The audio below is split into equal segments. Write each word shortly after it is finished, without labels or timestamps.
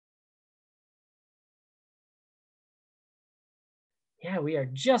Yeah, we are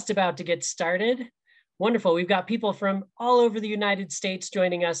just about to get started. Wonderful. We've got people from all over the United States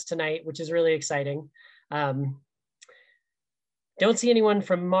joining us tonight, which is really exciting. Don't see anyone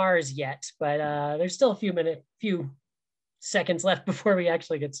from Mars yet, but there's still a few seconds left before we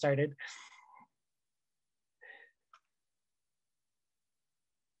actually get started.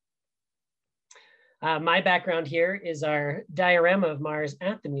 My background here is our diorama of Mars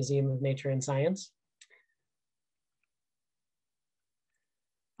at the Museum of Nature and Science.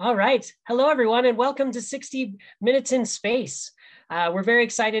 All right. Hello, everyone, and welcome to 60 Minutes in Space. We're very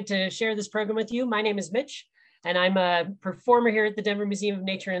excited to share this program with you. My name is Mitch, and I'm a performer here at the Denver Museum of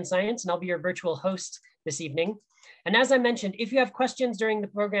Nature and Science, and I'll be your virtual host this evening. And as I mentioned, if you have questions during the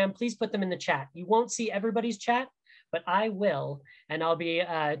program, please put them in the chat. You won't see everybody's chat, but I will, and I'll be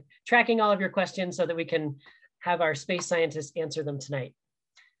tracking all of your questions so that we can have our space scientists answer them tonight.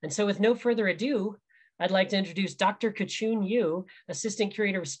 And so with no further ado, I'd like to introduce Dr. Kachun Yu, Assistant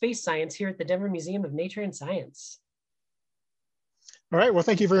Curator of Space Science here at the Denver Museum of Nature and Science. All right, well,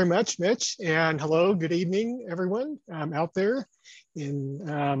 thank you very much, Mitch. And hello, good evening, everyone out there in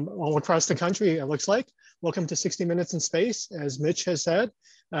all across the country, it looks like. Welcome to 60 Minutes in Space. As Mitch has said,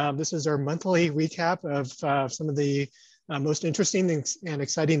 this is our monthly recap of some of the most interesting and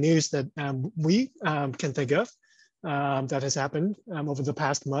exciting news that we can think of that has happened over the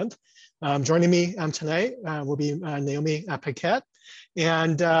past month. Joining me tonight will be Naomi Paquette.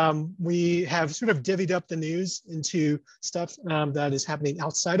 And we have sort of divvied up the news into stuff that is happening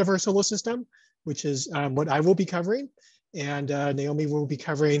outside of our solar system, which is what I will be covering. And Naomi will be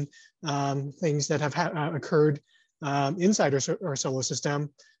covering things that have occurred inside our solar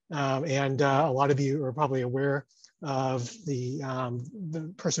system. And a lot of you are probably aware of the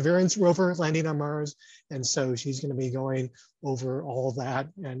Perseverance rover landing on Mars. And so she's going to be going over all that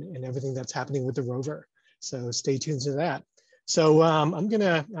and everything that's happening with the rover. So stay tuned to that. So I'm going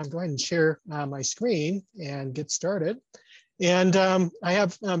to go ahead and share my screen and get started. And I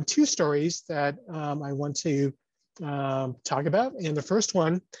have two stories that I want to talk about. And the first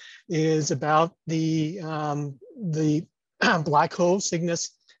one is about the black hole Cygnus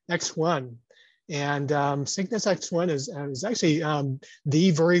X1. And Cygnus X1 is actually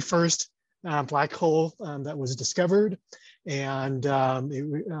the very first black hole that was discovered. And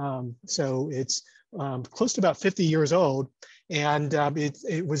so it's close to about 50 years old. And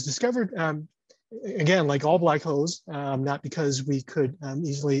it was discovered, again, like all black holes, not because we could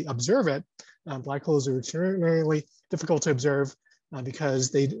easily observe it. Black holes are extremely difficult to observe because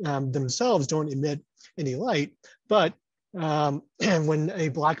they themselves don't emit any light. But when a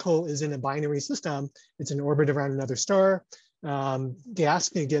black hole is in a binary system, it's in orbit around another star. Gas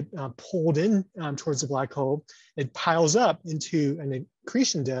can get pulled in towards the black hole. It piles up into an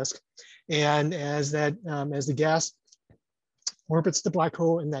accretion disk, and as the gas orbits the black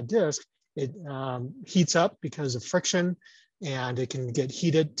hole in that disk, it heats up because of friction, and it can get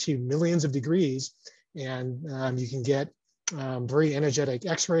heated to millions of degrees, and you can get very energetic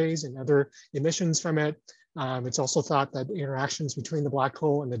X-rays and other emissions from it. It's also thought that interactions between the black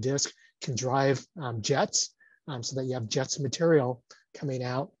hole and the disk can drive jets, so that you have jets of material coming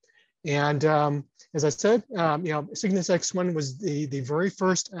out. And as I said, Cygnus X1 was the very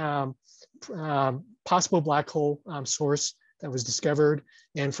first possible black hole source that was discovered.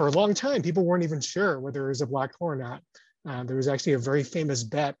 And for a long time, people weren't even sure whether it was a black hole or not. There was actually a very famous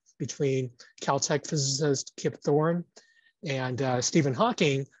bet between Caltech physicist Kip Thorne and Stephen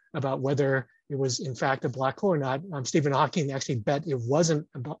Hawking about whether it was in fact a black hole or not. Stephen Hawking actually bet it wasn't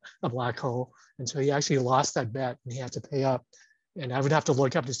a black hole, and so he actually lost that bet and he had to pay up. And I would have to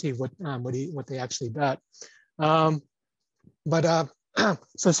look up to see what they actually bet. So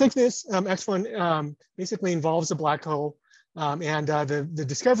Cygnus X1 basically involves a black hole, and the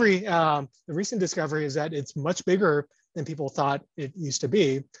discovery, the recent discovery, is that it's much bigger than people thought it used to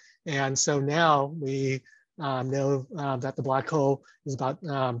be, and so now we know that the black hole is about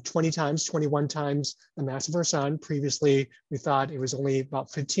 21 times the mass of our sun. Previously, we thought it was only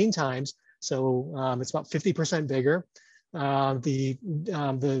about 15 times, so it's about 50% bigger. The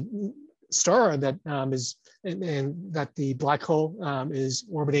star that is and that the black hole is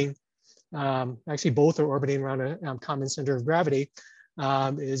orbiting, actually both are orbiting around a common center of gravity,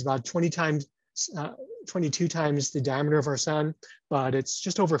 is about 22 times the diameter of our sun, but it's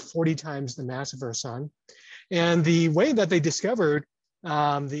just over 40 times the mass of our sun. And the way that they discovered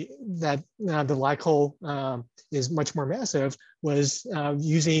that the black hole is much more massive was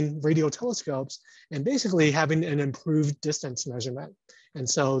using radio telescopes and basically having an improved distance measurement. And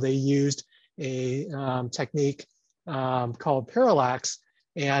so they used a technique called parallax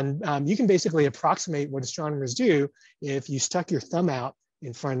And you can basically approximate what astronomers do if you stuck your thumb out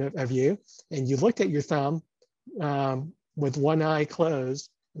in front of you and you looked at your thumb with one eye closed,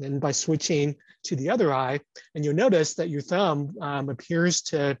 and then by switching to the other eye, and you'll notice that your thumb appears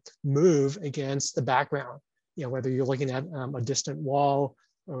to move against the background. You know, whether you're looking at a distant wall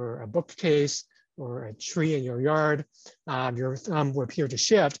or a bookcase or a tree in your yard, your thumb will appear to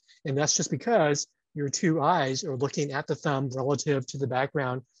shift. And that's just because your two eyes are looking at the thumb relative to the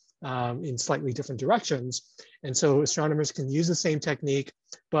background in slightly different directions. And so astronomers can use the same technique,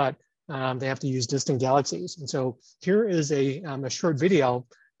 but they have to use distant galaxies. And so here is a short video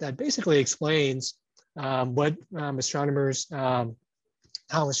that basically explains what astronomers, how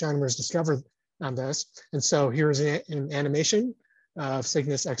astronomers discovered this. And so here's an animation of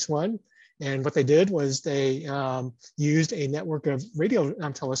Cygnus X1. And what they did was they used a network of radio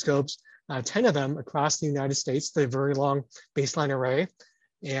telescopes, 10 of them across the United States, the Very Long Baseline Array.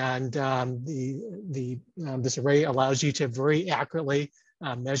 And this array allows you to very accurately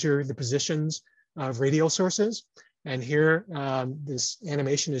measure the positions of radio sources. And here, this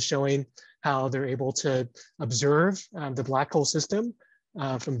animation is showing how they're able to observe the black hole system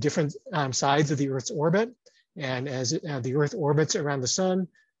from different sides of the Earth's orbit. And as the Earth orbits around the sun,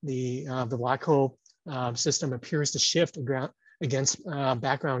 the black hole system appears to shift against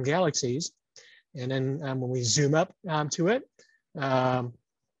background galaxies. And then when we zoom up to it,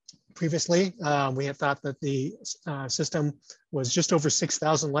 previously, we had thought that the system was just over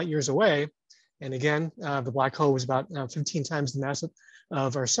 6,000 light years away. And again, the black hole was about 15 times the mass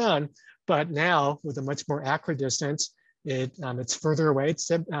of our sun. But now, with a much more accurate distance, it's further away. It's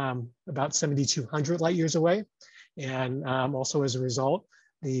about 7,200 light years away. And also as a result,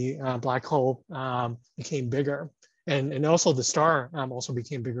 the black hole became bigger. And also the star also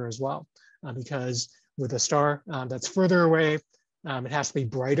became bigger as well, because with a star that's further away, it has to be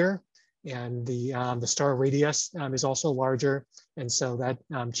brighter, and the star radius is also larger, and so that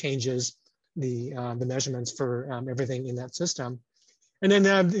changes the measurements for everything in that system. And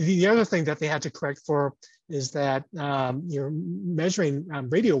then the other thing that they had to correct for is that you're measuring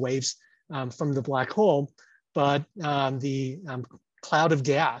radio waves from the black hole, but the cloud of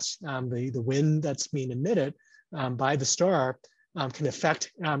gas, the wind that's being emitted by the star can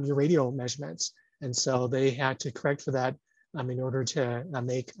affect your radio measurements. And so they had to correct for that in order to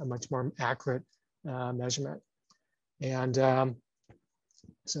make a much more accurate measurement. And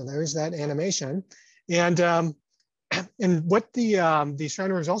so there's that animation. And what the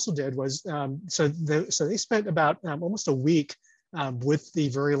astronomers also did was, so they spent about almost a week with the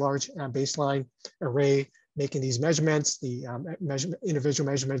Very Large Baseline Array making these measurements. The individual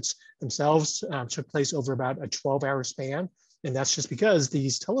measurements themselves took place over about a 12-hour span. And that's just because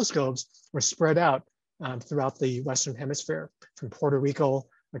these telescopes were spread out throughout the Western Hemisphere, from Puerto Rico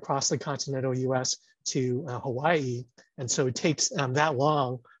across the continental US to Hawaii. And so it takes that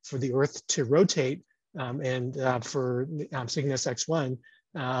long for the Earth to rotate and for Cygnus X1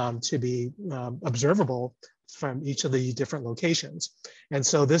 to be observable from each of the different locations. And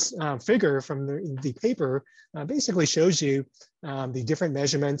so this figure from the paper basically shows you the different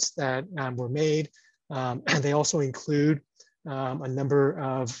measurements that were made. And they also include a number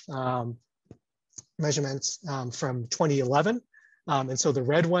of measurements from 2011. And so the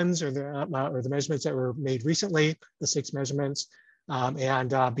red ones are the measurements that were made recently, the 6 measurements.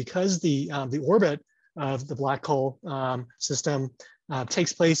 And because the orbit of the black hole system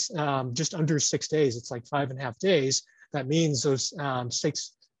takes place just under 6 days, it's like 5.5 days. That means those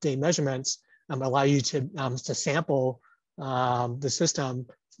 6-day measurements allow you to sample the system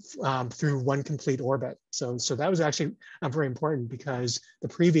through one complete orbit. So that was actually very important, because the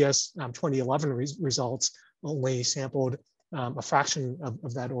previous 2011 results only sampled a fraction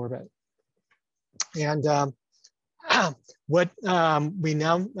of that orbit. And what we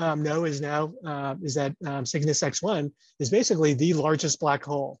now know is that Cygnus X1 is basically the largest black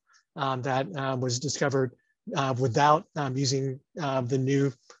hole that was discovered without using the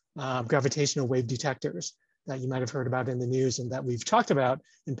new gravitational wave detectors that you might have heard about in the news and that we've talked about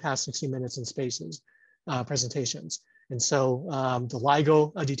in past 60 Minutes in Spaces presentations. And so the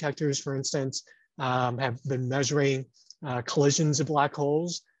LIGO detectors, for instance, have been measuring collisions of black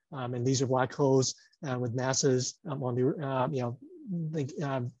holes. And these are black holes with masses on the,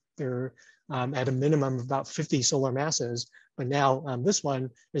 they're at a minimum of about 50 solar masses. But now this one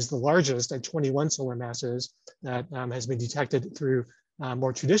is the largest at 21 solar masses that has been detected through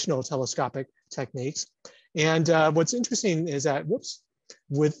more traditional telescopic techniques. And what's interesting is that,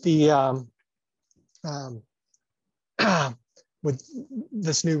 with the with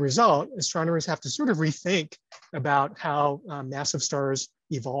this new result, astronomers have to sort of rethink about how massive stars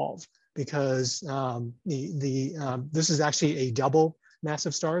evolve, because this is actually a double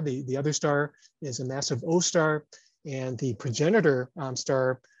massive star. The other star is a massive O star, and the progenitor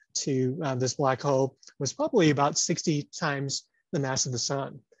star to this black hole was probably about 60 times the mass of the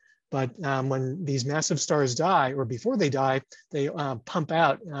sun. But when these massive stars die, or before they die, they pump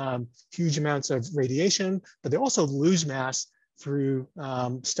out huge amounts of radiation, but they also lose mass through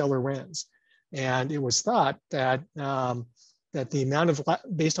stellar winds. And it was thought that that the amount of,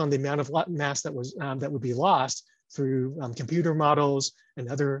 based on the amount of mass that was that would be lost through computer models and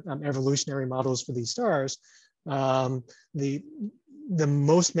other evolutionary models for these stars, the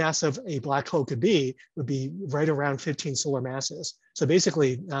most massive a black hole could be would be right around 15 solar masses. So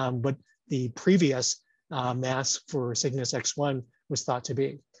basically, what the previous mass for Cygnus X1 was thought to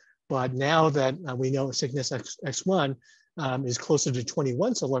be. But now that we know Cygnus X1 is closer to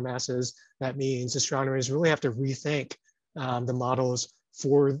 21 solar masses, that means astronomers really have to rethink the models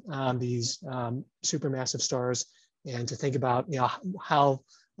for these supermassive stars, and to think about how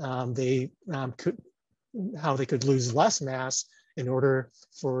they could lose less mass in order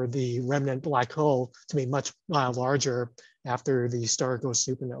for the remnant black hole to be much larger after the star goes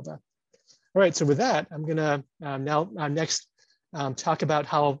supernova. All right, so with that, I'm gonna now next talk about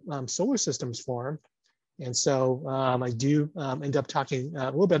how solar systems form. And so I do end up talking a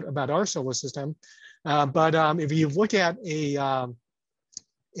little bit about our solar system. But if you look at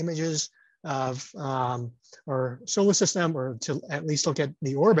images of our solar system, or to at least look at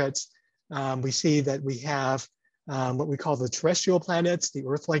the orbits, we see that we have what we call the terrestrial planets, the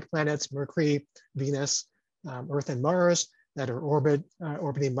Earth-like planets, Mercury, Venus, Earth, and Mars, that are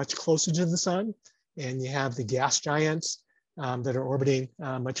orbiting much closer to the sun. And you have the gas giants that are orbiting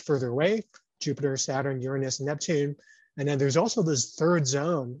much further away, Jupiter, Saturn, Uranus, and Neptune. And then there's also this third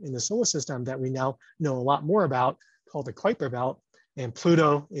zone in the solar system that we now know a lot more about, called the Kuiper Belt. And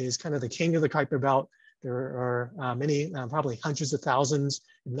Pluto is kind of the king of the Kuiper Belt. There are many, probably hundreds of thousands,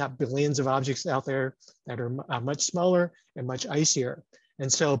 if not billions of objects out there that are much smaller and much icier.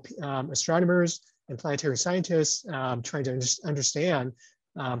 And so astronomers and planetary scientists trying to understand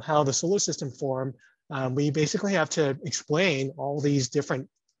how the solar system formed, we basically have to explain all these different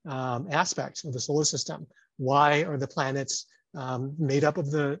aspects of the solar system. Why are the planets made up of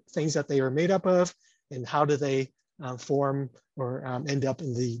the things that they are made up of, and how do they form or end up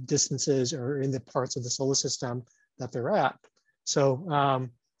in the distances or in the parts of the solar system that they're at? So,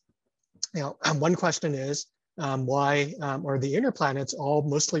 one question is, why are the inner planets all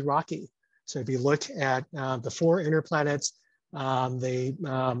mostly rocky? So if you look at the 4 inner planets, 3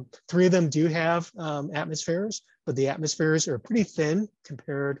 of them do have atmospheres, but the atmospheres are pretty thin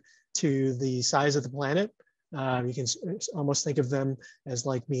compared to the size of the planet. You can almost think of them as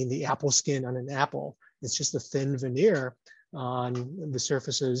like being the apple skin on an apple. It's just a thin veneer on the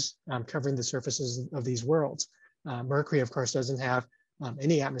surfaces, covering the surfaces of these worlds. Mercury, of course, doesn't have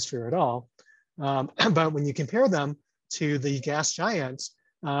any atmosphere at all. But when you compare them to the gas giants,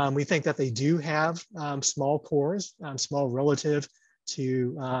 we think that they do have small pores, small relative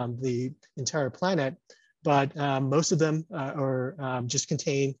to the entire planet, but most of them are just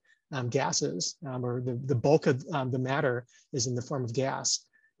contain gases, or the bulk of the matter is in the form of gas.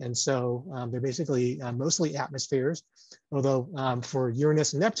 And so they're basically mostly atmospheres, although for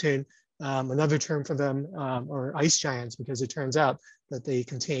Uranus and Neptune, another term for them are ice giants, because it turns out that they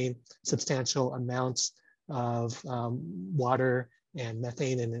contain substantial amounts of water and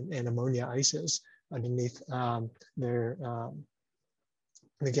methane and ammonia ices underneath the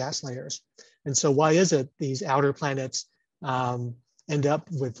gas layers. And so why is it these outer planets end up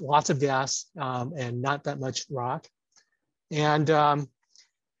with lots of gas and not that much rock?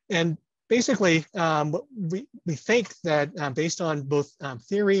 And basically, we think that based on both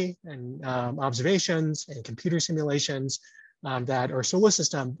theory and observations and computer simulations, that our solar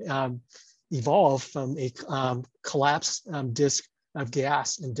system evolved from a collapsed disk of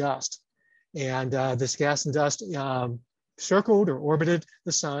gas and dust. And this gas and dust circled or orbited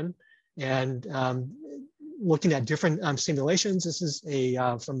the sun. And looking at different simulations, this is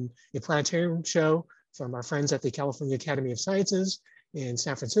from a planetarium show from our friends at the California Academy of Sciences in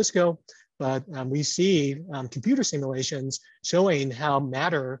San Francisco. But we see computer simulations showing how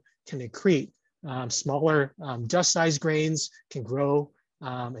matter can accrete. Smaller dust-sized grains can grow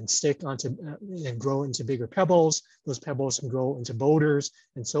and stick onto and grow into bigger pebbles. Those pebbles can grow into boulders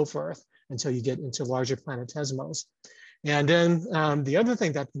and so forth until you get into larger planetesimals. And then the other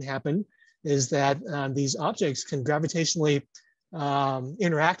thing that can happen is that these objects can gravitationally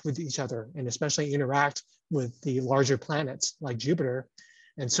interact with each other, and especially interact with the larger planets like Jupiter.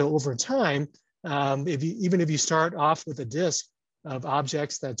 And so over time, even if you start off with a disk of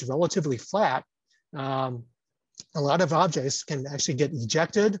objects that's relatively flat, a lot of objects can actually get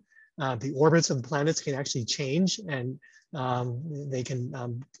ejected. The orbits of the planets can actually change, and they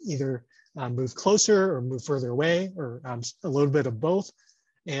can either move closer or move further away, or a little bit of both.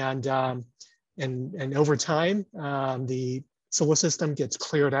 And over time, the solar system gets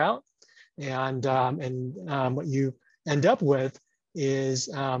cleared out, and what you end up with is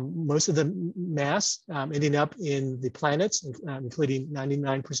most of the mass ending up in the planets, including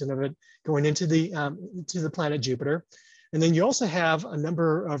 99% of it going into the planet Jupiter. And then you also have a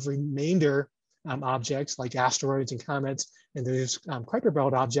number of remainder objects like asteroids and comets, and there's Kuiper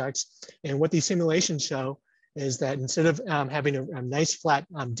belt objects. And what these simulations show is that instead of having a nice flat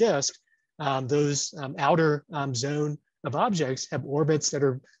disk, those outer zone of objects have orbits that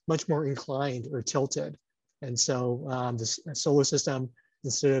are much more inclined or tilted. And so the solar system,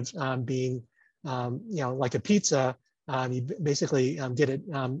 instead of being like a pizza, you basically get it,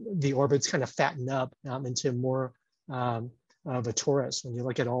 the orbits kind of fatten up into more of a torus when you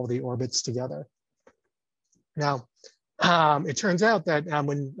look at all the orbits together. Now, it turns out that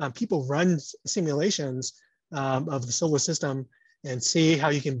when people run simulations of the solar system and see how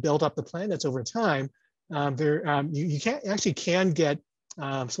you can build up the planets over time, you can get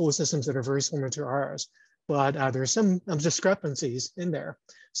solar systems that are very similar to ours, but there are some discrepancies in there.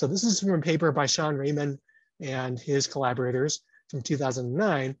 So this is from a paper by Sean Raymond and his collaborators from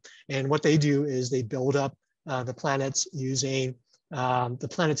 2009. And what they do is they build up the planets using the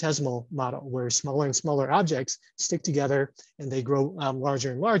planetesimal model, where smaller and smaller objects stick together and they grow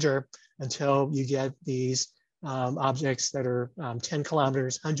larger and larger until you get these objects that are 10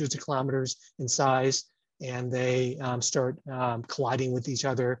 kilometers, hundreds of kilometers in size, and they start colliding with each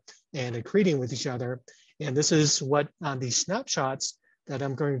other and accreting with each other. And this is what these snapshots that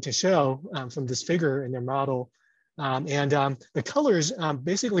I'm going to show from this figure in their model. The colors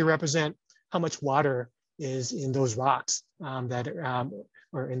basically represent how much water is in those rocks that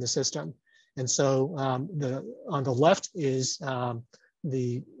are in the system. And so on the left is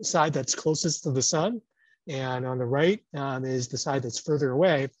the side that's closest to the sun, and on the right is the side that's further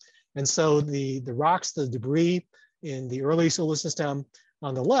away. And so the rocks, the debris in the early solar system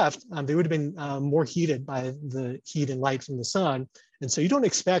on the left, they would have been more heated by the heat and light from the sun. And so you don't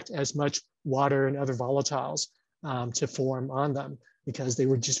expect as much water and other volatiles to form on them, because they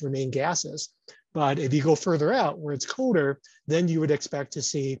would just remain gases. But if you go further out where it's colder, then you would expect to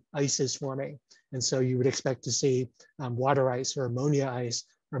see ices forming. And so you would expect to see water ice or ammonia ice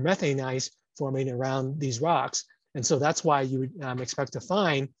or methane ice forming around these rocks. And so that's why you would expect to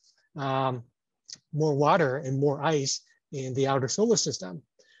find more water and more ice in the outer solar system.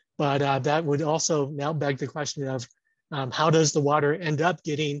 But that would also now beg the question of how does the water end up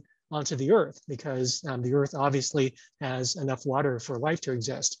getting onto the Earth? Because the Earth obviously has enough water for life to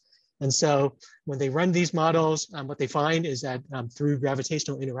exist. And so when they run these models, what they find is that through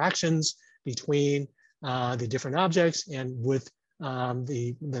gravitational interactions between the different objects and with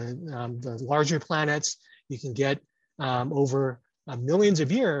the larger planets, you can get over millions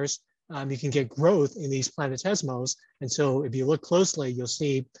of years, you can get growth in these planetesimals. And so if you look closely, you'll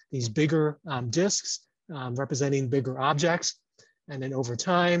see these bigger disks representing bigger objects. And then over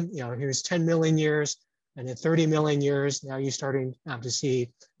time, here's 10 million years, and in 30 million years, now you're starting to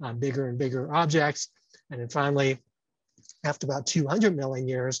see bigger and bigger objects. And then finally, after about 200 million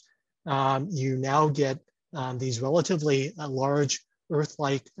years, you now get these relatively large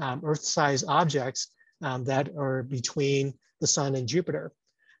Earth-like, Earth-sized objects that are between the sun and Jupiter.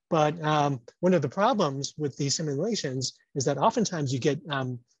 But one of the problems with these simulations is that oftentimes you get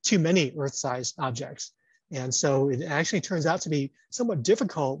too many Earth-sized objects. And so it actually turns out to be somewhat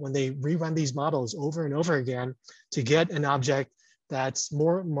difficult when they rerun these models over and over again to get an object that's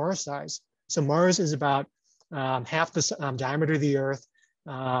more Mars-sized. So Mars is about half the diameter of the Earth.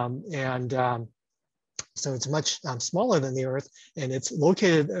 So it's much smaller than the Earth, and it's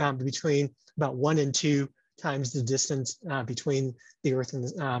located between about 1 and 2 times the distance between the Earth and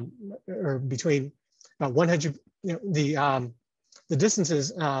or between about 100. The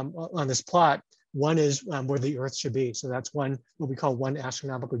distances on this plot, one is where the Earth should be. So that's what we call 1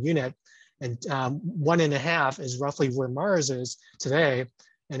 astronomical unit, and 1.5 is roughly where Mars is today,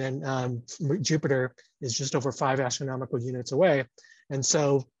 and then Jupiter is just over 5 astronomical units away. And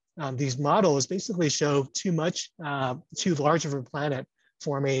so these models basically show too large of a planet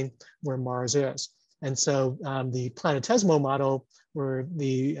forming where Mars is. And so the planetesimal model, where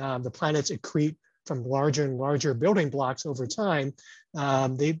the planets accrete from larger and larger building blocks over time,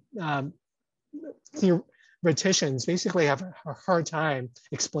 theoreticians basically have a hard time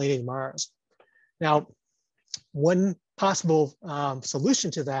explaining Mars. Now, one possible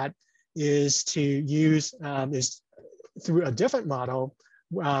solution to that is to use is through a different model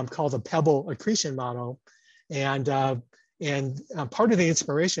called the pebble accretion model. And part of the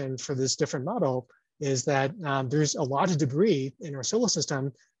inspiration for this different model is that there's a lot of debris in our solar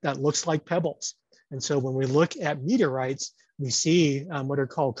system that looks like pebbles. And so when we look at meteorites, we see what are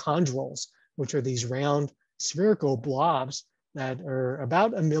called chondrules, which are these round spherical blobs that are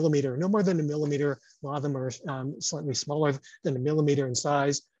about a millimeter, no more than a millimeter. A lot of them are slightly smaller than a millimeter in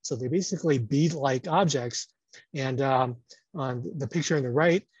size. So they're basically bead-like objects. And on the picture on the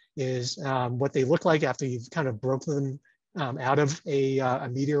right is what they look like after you've kind of broken them out of a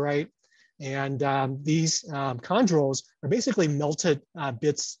meteorite. And these chondrules are basically melted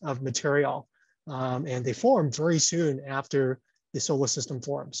bits of material. And they formed very soon after the solar system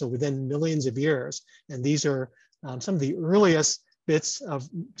formed, so within millions of years. And these are some of the earliest bits of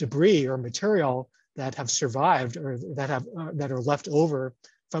debris or material that have survived or that are left over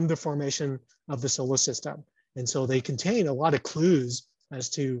from the formation of the solar system. And so they contain a lot of clues as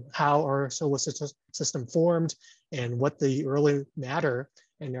to how our solar system formed and what the early matter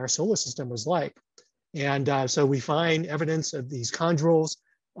in our solar system was like. And so we find evidence of these chondrules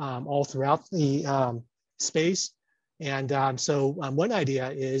all throughout the space. And so one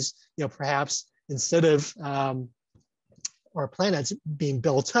idea is, perhaps instead of our planets being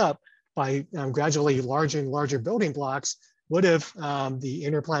built up by gradually larger and larger building blocks, what if the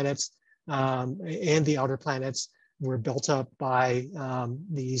inner planets and the outer planets were built up by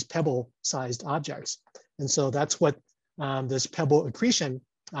these pebble-sized objects? And so that's what this pebble accretion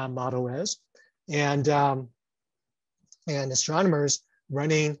model is. And astronomers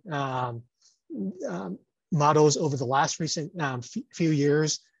running models over the last recent few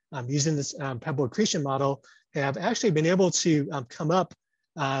years using this pebble accretion model have actually been able to come up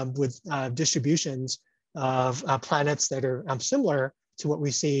with distributions of planets that are similar to what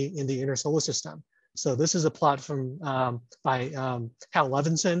we see in the inner solar system. So this is a plot from by Hal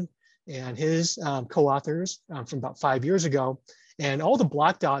Levinson and his co-authors from about 5 years ago. And all the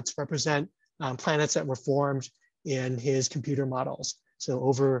black dots represent planets that were formed in his computer models. So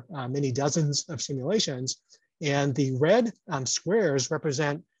over many dozens of simulations. And the red squares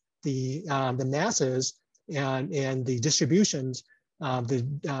represent the masses and the distributions,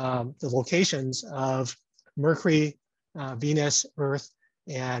 the locations of Mercury, Venus, Earth,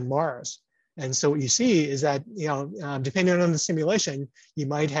 and Mars. And so what you see is that, depending on the simulation, you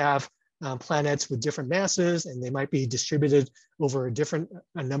might have planets with different masses, and they might be distributed over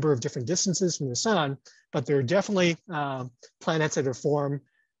a number of different distances from the sun, but there are definitely planets that are formed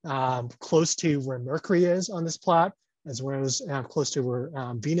close to where Mercury is on this plot, as well as close to where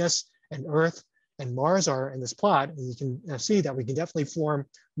Venus and Earth and Mars are in this plot. And you can see that we can definitely form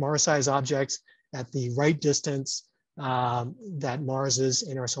Mars-sized objects at the right distance that Mars is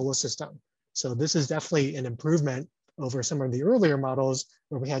in our solar system. So this is definitely an improvement over some of the earlier models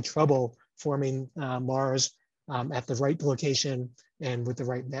where we had trouble forming Mars at the right location and with the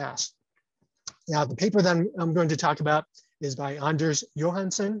right mass. Now, the paper that I'm going to talk about is by Anders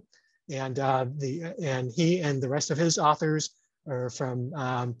Johansson, and he and the rest of his authors are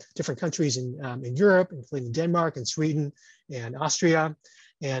from different countries in Europe, including Denmark and Sweden and Austria.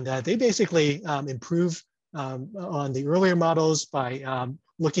 And they basically improve on the earlier models by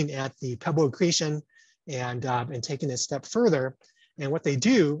looking at the pebble accretion and taking it a step further. And what they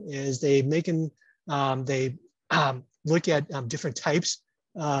do is they look at different types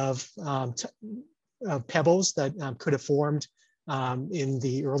of pebbles that could have formed in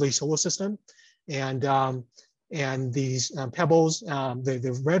the early solar system. And these pebbles,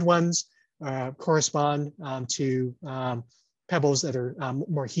 the red ones correspond to pebbles that are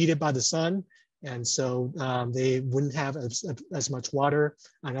more heated by the sun. And so they wouldn't have as much water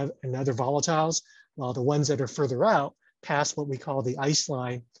and other volatiles, while the ones that are further out, past what we call the ice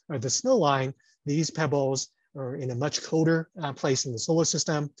line or the snow line, these pebbles are in a much colder place in the solar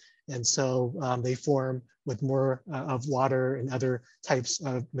system. And so they form with more of water and other types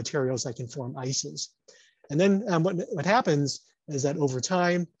of materials that can form ices. And then what happens is that over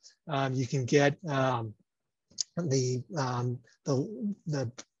time, you can get the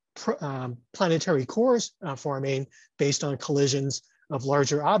planetary cores forming based on collisions of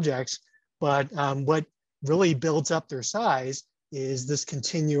larger objects. But what really builds up their size is this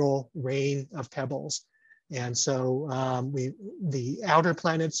continual rain of pebbles. And so the outer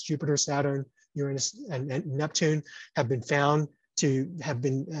planets, Jupiter, Saturn, Uranus, and Neptune, have been found to have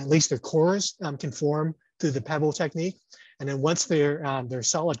been, at least their cores can form through the pebble technique. And then once their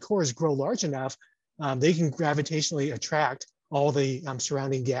solid cores grow large enough, they can gravitationally attract all the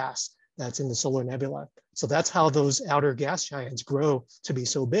surrounding gas that's in the solar nebula. So that's how those outer gas giants grow to be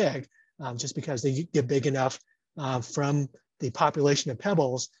so big, just because they get big enough from the population of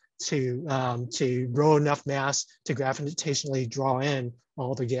pebbles to grow enough mass to gravitationally draw in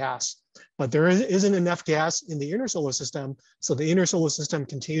all the gas. But there isn't enough gas in the inner solar system, so the inner solar system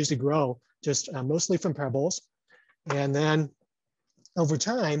continues to grow just mostly from pebbles. And then over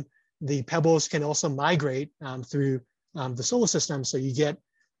time, the pebbles can also migrate through the solar system. So you get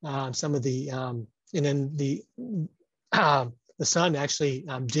some of the, and then the sun actually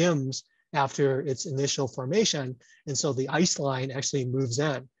dims after its initial formation. And so the ice line actually moves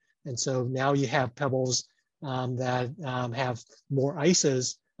in. And so now you have pebbles that have more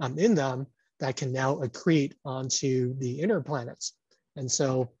ices in them that can now accrete onto the inner planets. And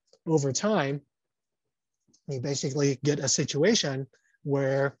so over time, you basically get a situation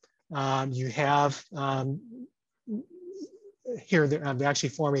where you have here they're actually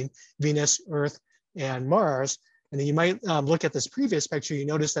forming Venus, Earth, and Mars. And then you might look at this previous picture, you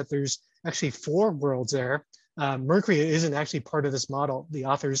notice that there's actually 4 worlds there. Mercury isn't actually part of this model. The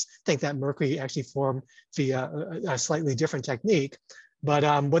authors think that Mercury actually formed via a slightly different technique. But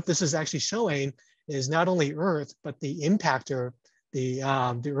what this is actually showing is not only Earth, but the impactor, the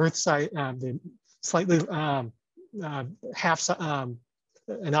Earth side, the slightly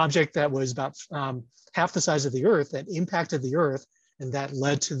an object that was about half the size of the Earth that impacted the Earth, and that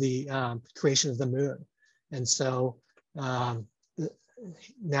led to the creation of the moon. And so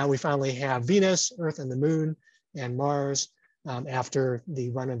now we finally have Venus, Earth, and the moon, and Mars after the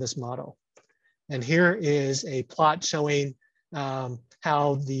run of this model. And here is a plot showing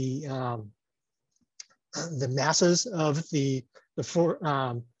how the masses of the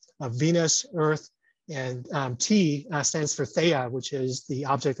of Venus, Earth, and T stands for Theia, which is the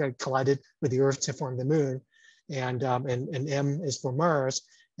object that collided with the Earth to form the moon, and M is for Mars.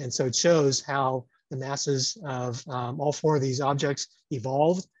 And so it shows how the masses of all 4 of these objects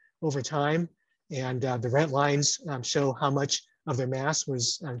evolved over time. And the red lines show how much of their mass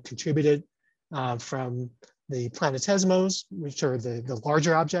was contributed from the planetesimals, which are the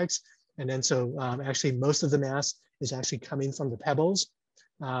larger objects. And then so actually most of the mass is actually coming from the pebbles.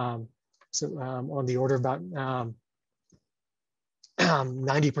 So on the order of about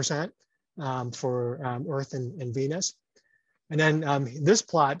 90% for Earth and Venus. And then this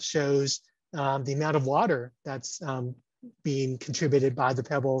plot shows the amount of water that's being contributed by the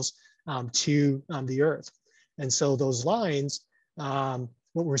pebbles to the Earth. And so those lines,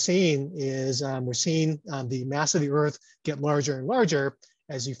 what we're seeing is we're seeing the mass of the Earth get larger and larger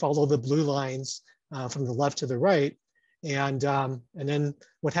as you follow the blue lines from the left to the right. And then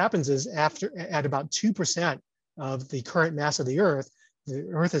what happens is at about 2% of the current mass of the Earth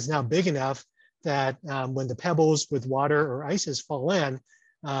is now big enough that when the pebbles with water or ices fall in,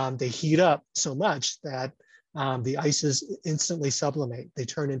 they heat up so much that the ices instantly sublimate. They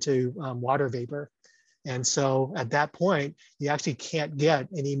turn into water vapor. And so at that point, you actually can't get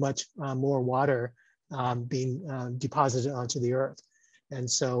any much more water being deposited onto the Earth. And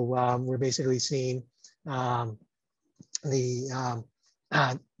so we're basically seeing the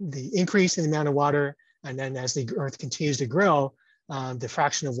increase in the amount of water, and then as the Earth continues to grow, the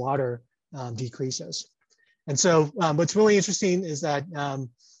fraction of water decreases. And so what's really interesting is that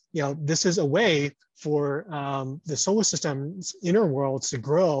this is a way for the solar system's inner worlds to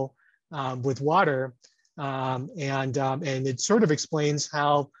grow with water, and it sort of explains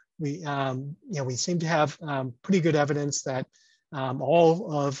how we seem to have pretty good evidence that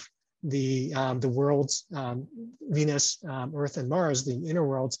all of the worlds, Venus, Earth, and Mars, the inner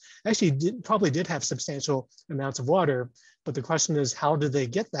worlds, actually probably did have substantial amounts of water. But the question is, how did they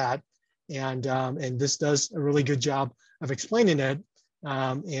get that? And this does a really good job of explaining it.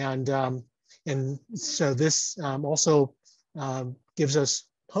 And so this also gives us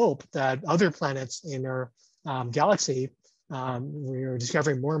hope that other planets in our galaxy, we're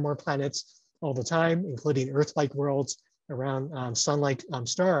discovering more and more planets all the time, including Earth-like worlds around sun-like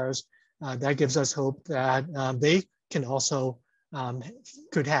stars. That gives us hope that they can also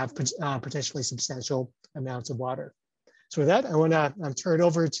could have potentially substantial amounts of water. So with that, I want to turn it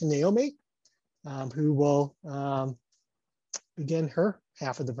over to Naomi, who will begin her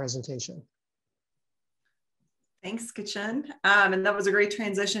half of the presentation. Thanks, Kachin. And that was a great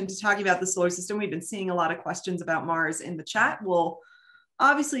transition to talking about the solar system. We've been seeing a lot of questions about Mars in the chat. We'll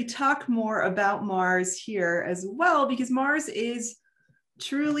obviously talk more about Mars here as well, because Mars is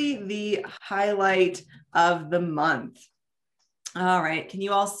truly the highlight of the month. All right, can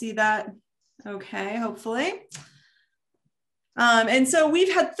you all see that? Okay, hopefully. And so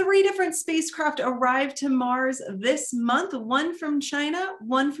we've had 3 different spacecraft arrive to Mars this month, one from China,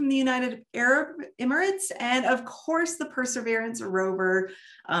 one from the United Arab Emirates, and of course the Perseverance rover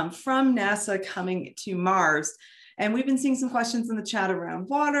from NASA coming to Mars. And we've been seeing some questions in the chat around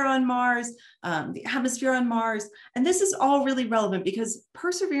water on Mars, the atmosphere on Mars. And this is all really relevant because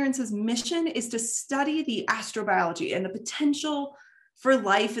Perseverance's mission is to study the astrobiology and the potential for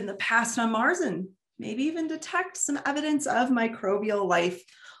life in the past on Mars, and maybe even detect some evidence of microbial life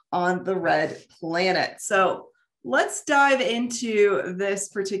on the red planet. So let's dive into this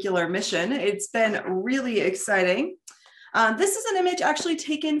particular mission. It's been really exciting. This is an image actually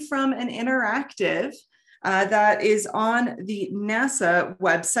taken from an interactive that is on the NASA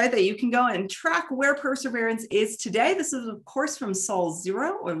website that you can go and track where Perseverance is today. This is, of course, from Sol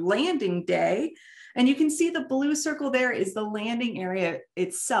 0, or landing day. And you can see the blue circle there is the landing area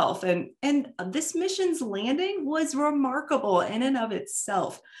itself. And this mission's landing was remarkable in and of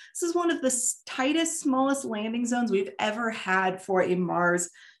itself. This is one of the tightest, smallest landing zones we've ever had for a Mars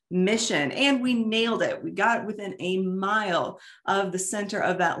mission. And we nailed it. We got within a mile of the center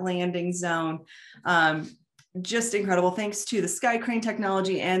of that landing zone. Just incredible. Thanks to the Sky Crane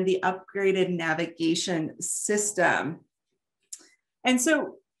technology and the upgraded navigation system. And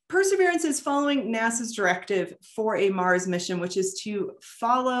so Perseverance is following NASA's directive for a Mars mission, which is to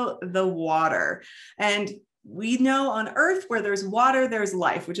follow the water. And we know on Earth, where there's water, there's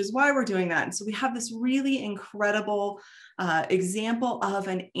life, which is why we're doing that. And so we have this really incredible example of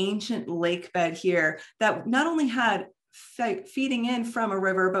an ancient lake bed here that not only had feeding in from a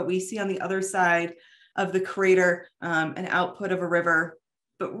river, but we see on the other side of the crater an output of a river.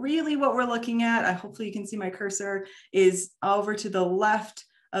 But really what we're looking at, hopefully you can see my cursor, is over to the left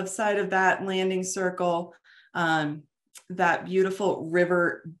of side of that landing circle, that beautiful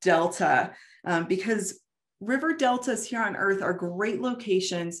river delta, because river deltas here on Earth are great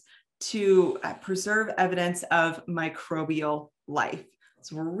locations to preserve evidence of microbial life.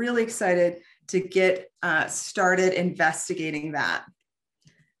 So we're really excited to get started investigating that.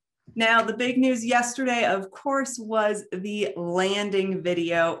 Now, the big news yesterday, of course, was the landing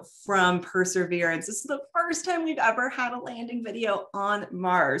video from Perseverance. This is the first time we've ever had a landing video on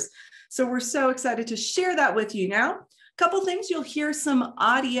Mars. So we're so excited to share that with you now. A couple things, you'll hear some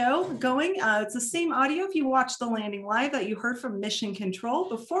audio going. It's the same audio if you watch the landing live that you heard from Mission Control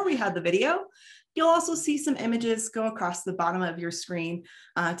before we had the video. You'll also see some images go across the bottom of your screen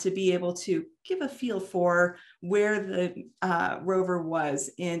to be able to give a feel for where the rover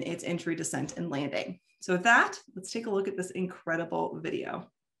was in its entry, descent, and landing. So with that, let's take a look at this incredible video.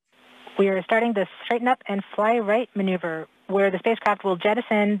 We are starting the straighten up and fly right maneuver, where the spacecraft will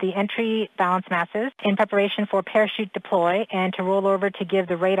jettison the entry balance masses in preparation for parachute deploy and to roll over to give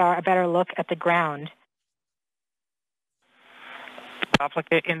the radar a better look at the ground.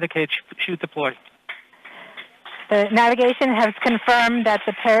 Indicate chute deploy. The navigation has confirmed that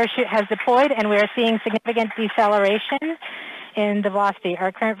the parachute has deployed, and we are seeing significant deceleration in the velocity.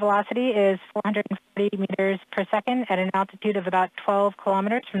 Our current velocity is 440 meters per second at an altitude of about 12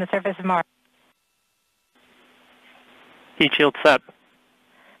 kilometers from the surface of Mars. Heat shield set.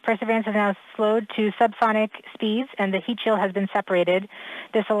 Perseverance has now slowed to subsonic speeds, and the heat shield has been separated.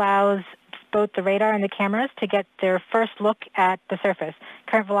 This allows both the radar and the cameras to get their first look at the surface.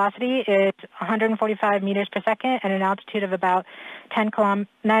 Current velocity is 145 meters per second at an altitude of about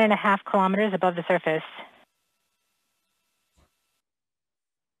 9.5 kilometers above the surface.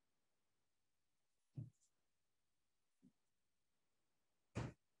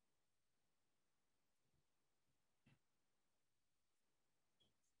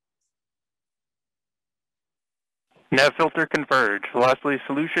 Nav filter converge. Velocity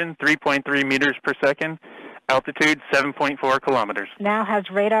solution 3.3 meters per second. Altitude 7.4 kilometers. Now has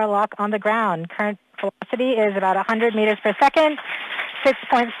radar lock on the ground. Current velocity is about 100 meters per second,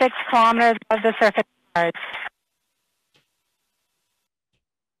 6.6 kilometers above the surface of Mars.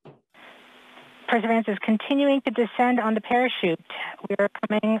 Perseverance is continuing to descend on the parachute. We are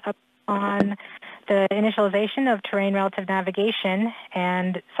coming up on the initialization of terrain relative navigation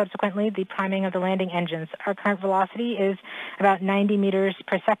and subsequently the priming of the landing engines. Our current velocity is about 90 meters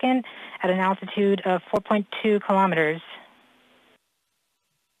per second at an altitude of 4.2 kilometers.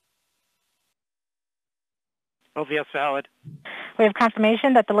 OVS valid. We have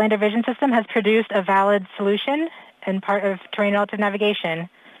confirmation that the lander vision system has produced a valid solution and part of terrain relative navigation.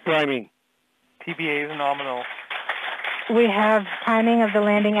 Priming. TBA is nominal. We have priming of the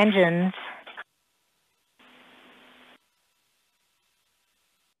landing engines.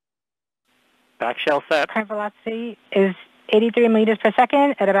 Back shell set. Current velocity is 83 meters per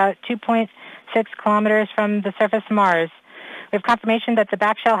second at about 2.6 kilometers from the surface of Mars. We have confirmation that the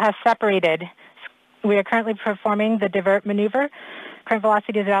back shell has separated. We are currently performing the divert maneuver. Current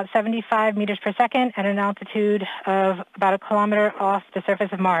velocity is about 75 meters per second at an altitude of about 1 kilometer off the surface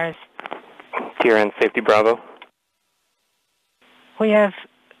of Mars. TRN Safety Bravo. We have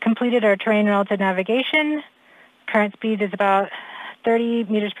completed our terrain relative navigation. Current speed is about 30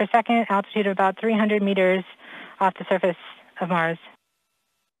 meters per second, altitude of about 300 meters off the surface of Mars.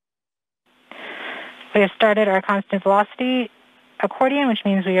 We have started our constant velocity accordion, which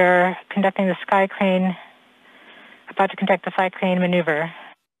means we are conducting the sky crane, about to conduct the sky crane maneuver.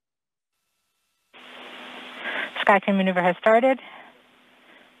 Sky crane maneuver has started,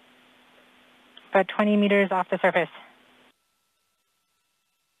 about 20 meters off the surface.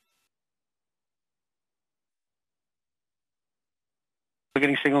 We're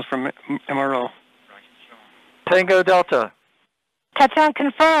getting signals from MRO. Tango Delta. Touchdown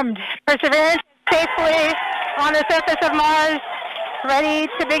confirmed. Perseverance safely on the surface of Mars, ready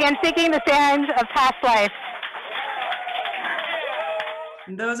to begin seeking the sands of past life.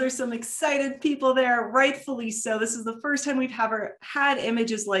 And those are some excited people there, rightfully so. This is the first time we've ever had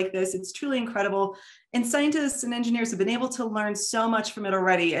images like this. It's truly incredible. And scientists and engineers have been able to learn so much from it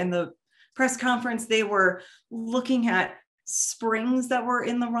already. In the press conference, they were looking at springs that were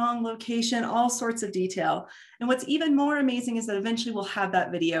in the wrong location, all sorts of detail. And what's even more amazing is that eventually we'll have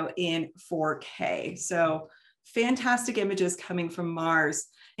that video in 4K. So fantastic images coming from Mars,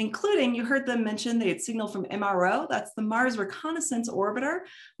 including, you heard them mention they had signal from MRO. That's the Mars Reconnaissance Orbiter,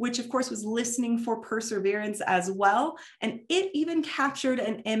 which of course was listening for Perseverance as well. And it even captured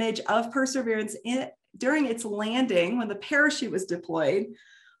an image of Perseverance during its landing when the parachute was deployed.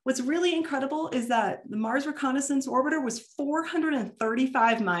 What's really incredible is that the Mars Reconnaissance Orbiter was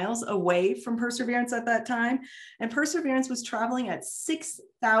 435 miles away from Perseverance at that time, and Perseverance was traveling at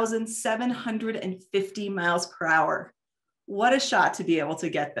 6,750 miles per hour. What a shot to be able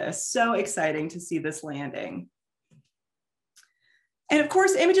to get this. So exciting to see this landing. And of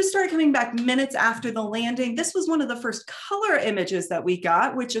course, images started coming back minutes after the landing. This was one of the first color images that we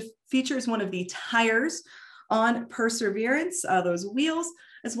got, which features one of the tires on Perseverance, those wheels,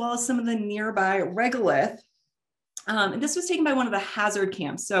 as well as some of the nearby regolith. And this was taken by one of the hazard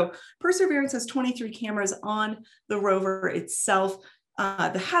cams. So Perseverance has 23 cameras on the rover itself.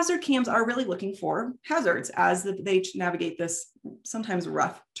 The hazard cams are really looking for hazards as they navigate this sometimes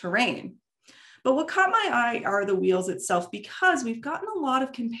rough terrain. But what caught my eye are the wheels itself, because we've gotten a lot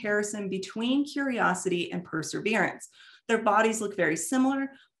of comparison between Curiosity and Perseverance. Their bodies look very similar.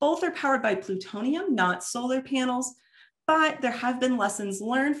 Both are powered by plutonium, not solar panels. But there have been lessons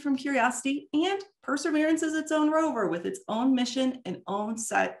learned from Curiosity, and Perseverance is its own rover with its own mission and own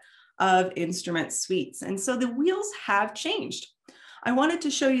set of instrument suites. And so the wheels have changed. I wanted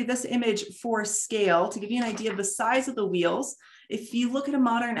to show you this image for scale to give you an idea of the size of the wheels. If you look at a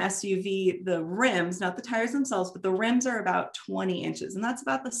modern SUV, the rims, not the tires themselves, but the rims are about 20 inches, and that's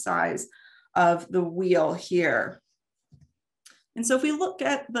about the size of the wheel here. And so if we look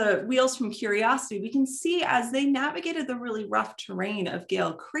at the wheels from Curiosity, we can see as they navigated the really rough terrain of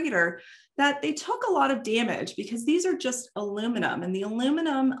Gale Crater that they took a lot of damage, because these are just aluminum, and the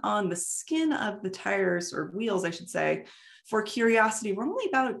aluminum on the skin of the tires, or wheels, I should say, for Curiosity were only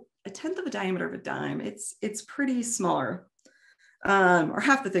about 1/10 of a diameter of a dime. It's pretty smaller, or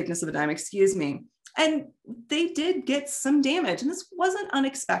half the thickness of a dime, excuse me. And they did get some damage, and this wasn't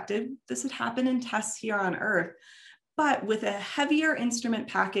unexpected. This had happened in tests here on Earth. But with a heavier instrument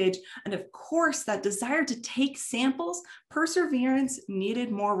package, and of course that desire to take samples, Perseverance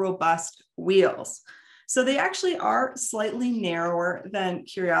needed more robust wheels. So they actually are slightly narrower than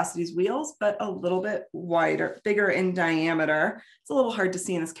Curiosity's wheels, but a little bit wider, bigger in diameter. It's a little hard to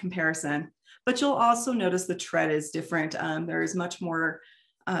see in this comparison, but you'll also notice the tread is different. There is much more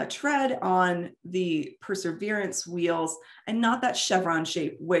tread on the Perseverance wheels, and not that chevron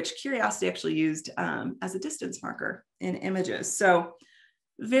shape, which Curiosity actually used as a distance marker in images. So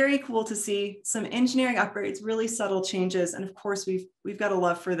very cool to see some engineering upgrades, really subtle changes. And of course, we've got a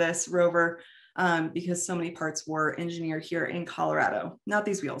love for this rover because so many parts were engineered here in Colorado, not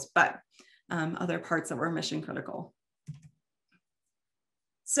these wheels, but other parts that were mission critical.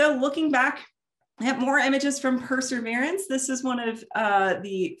 So looking back, I have more images from Perseverance. This is one of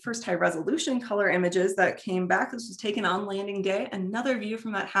the first high resolution color images that came back. This was taken on landing day. Another view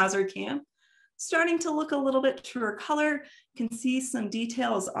from that hazard cam. Starting to look a little bit truer color. You can see some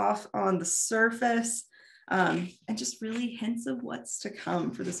details off on the surface and just really hints of what's to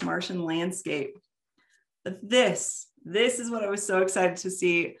come for this Martian landscape. But this is what I was so excited to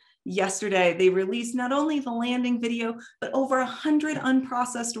see. Yesterday, they released not only the landing video, but over 100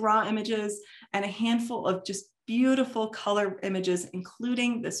 unprocessed raw images and a handful of just beautiful color images,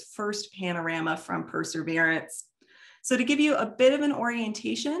 including this first panorama from Perseverance. So to give you a bit of an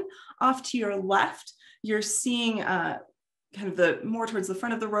orientation, off to your left, you're seeing kind of the more towards the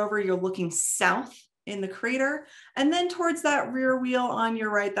front of the rover, you're looking south in the crater. And then towards that rear wheel on your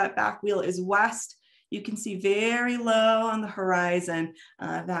right, that back wheel is west. You can see very low on the horizon,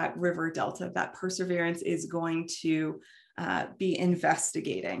 that river delta that Perseverance is going to be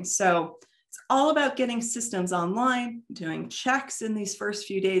investigating. So it's all about getting systems online, doing checks in these first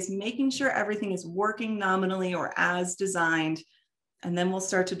few days, making sure everything is working nominally or as designed, and then we'll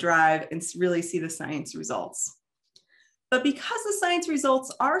start to drive and really see the science results. But because the science results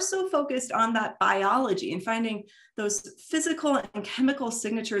are so focused on that biology and finding those physical and chemical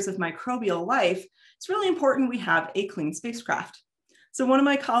signatures of microbial life, it's really important we have a clean spacecraft. So one of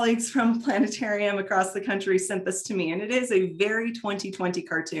my colleagues from Planetarium across the country sent this to me, and it is a very 2020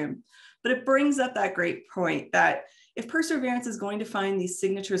 cartoon, but it brings up that great point that if Perseverance is going to find these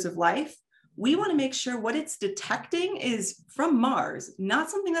signatures of life, we want to make sure what it's detecting is from Mars,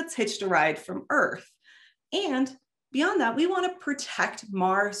 not something that's hitched a ride from Earth. And beyond that, we want to protect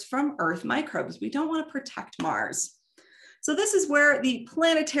Mars from Earth microbes. We don't want to protect Mars. So this is where the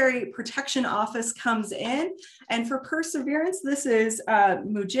Planetary Protection Office comes in. And for Perseverance, this is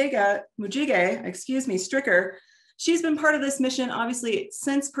Mujige Stricker. She's been part of this mission, obviously,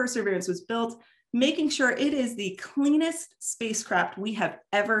 since Perseverance was built, making sure it is the cleanest spacecraft we have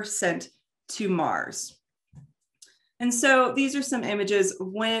ever sent to Mars. And so these are some images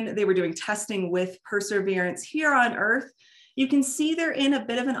when they were doing testing with Perseverance here on Earth. You can see they're in a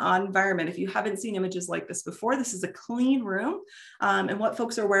bit of an odd environment. If you haven't seen images like this before, this is a clean room. And what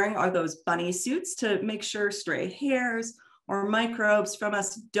folks are wearing are those bunny suits to make sure stray hairs or microbes from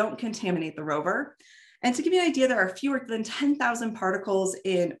us don't contaminate the rover. And to give you an idea, there are fewer than 10,000 particles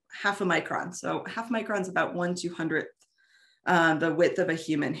in half a micron. So half a micron is about 1/200th the width of a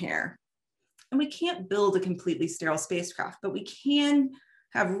human hair. And we can't build a completely sterile spacecraft, but we can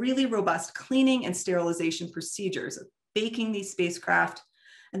have really robust cleaning and sterilization procedures of baking these spacecraft.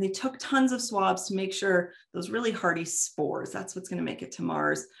 And they took tons of swabs to make sure those really hardy spores, that's what's going to make it to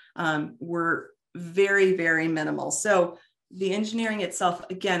Mars, were very, very minimal. So the engineering itself,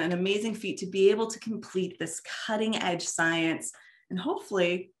 again, an amazing feat to be able to complete this cutting edge science and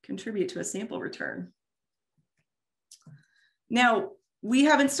hopefully contribute to a sample return. Now, we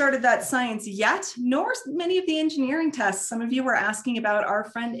haven't started that science yet, nor many of the engineering tests. Some of you were asking about our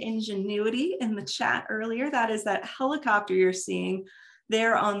friend Ingenuity in the chat earlier. That is that helicopter you're seeing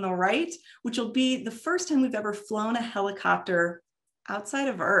there on the right, which will be the first time we've ever flown a helicopter outside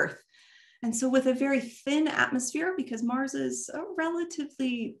of Earth. And so with a very thin atmosphere, because Mars is a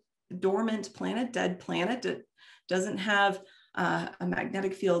relatively dormant planet, dead planet, it doesn't have a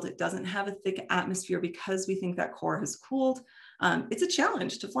magnetic field, it doesn't have a thick atmosphere because we think that core has cooled. It's a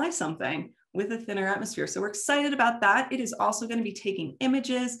challenge to fly something with a thinner atmosphere. So we're excited about that. It is also going to be taking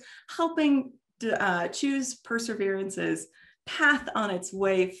images, helping to, choose Perseverance's path on its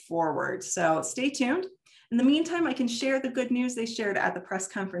way forward. So stay tuned. In the meantime, I can share the good news they shared at the press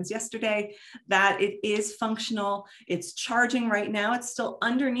conference yesterday that it is functional. It's charging right now. It's still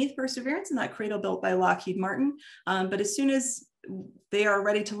underneath Perseverance in that cradle built by Lockheed Martin. But as soon as they are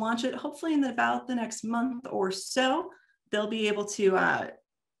ready to launch it, hopefully in about the next month or so, they'll be able to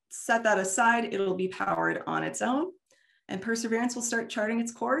set that aside. It'll be powered on its own. And Perseverance will start charting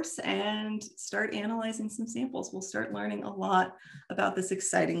its course and start analyzing some samples. We'll start learning a lot about this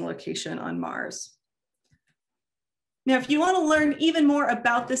exciting location on Mars. Now, if you want to learn even more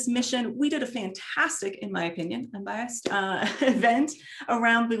about this mission, we did a fantastic, in my opinion, unbiased event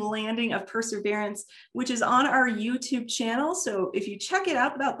around the landing of Perseverance, which is on our YouTube channel. So if you check it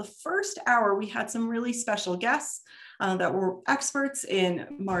out, about the first hour, we had some really special guests that were experts in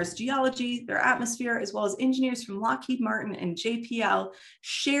Mars geology, their atmosphere, as well as engineers from Lockheed Martin and JPL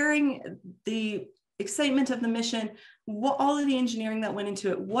sharing the excitement of the mission, all of the engineering that went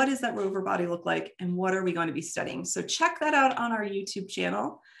into it, what does that rover body look like, and what are we going to be studying? So check that out on our YouTube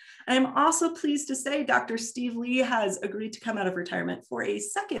channel. And I'm also pleased to say Dr. Steve Lee has agreed to come out of retirement for a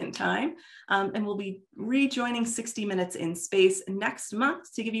second time and will be rejoining 60 Minutes in Space next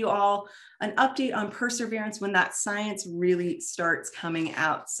month to give you all an update on Perseverance when that science really starts coming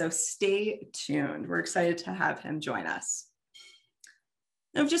out. So stay tuned. We're excited to have him join us.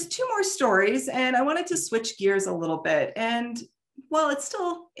 Now, just two more stories, and I wanted to switch gears a little bit. And while it's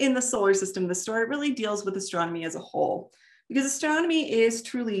still in the solar system, the story really deals with astronomy as a whole, because astronomy is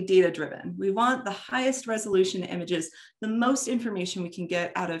truly data-driven. We want the highest resolution images, the most information we can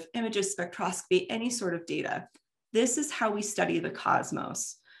get out of images, spectroscopy, any sort of data. This is how we study the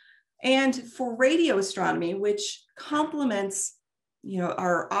cosmos. And for radio astronomy, which complements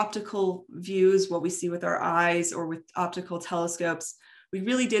our optical views, what we see with our eyes or with optical telescopes, we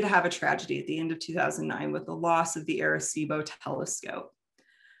really did have a tragedy at the end of 2009 with the loss of the Arecibo telescope.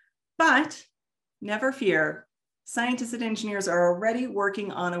 But never fear, scientists and engineers are already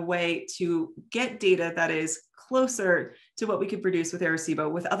working on a way to get data that is closer to what we could produce with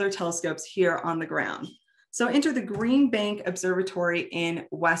Arecibo with other telescopes here on the ground. So enter the Green Bank Observatory in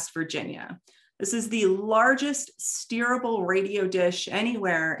West Virginia. This is the largest steerable radio dish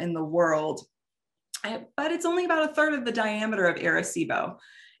anywhere in the world, but it's only about a third of the diameter of Arecibo.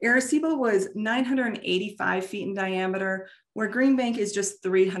 Arecibo was 985 feet in diameter, where Green Bank is just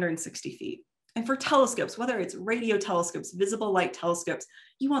 360 feet. And for telescopes, whether it's radio telescopes, visible light telescopes,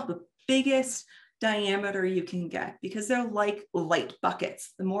 you want the biggest diameter you can get because they're like light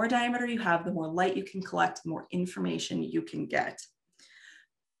buckets. The more diameter you have, the more light you can collect, the more information you can get.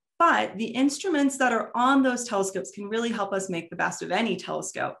 But the instruments that are on those telescopes can really help us make the best of any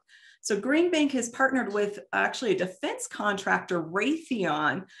telescope. So Green Bank has partnered with actually a defense contractor,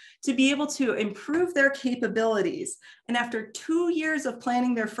 Raytheon, to be able to improve their capabilities. And after 2 years of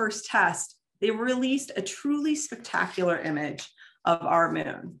planning their first test, they released a truly spectacular image of our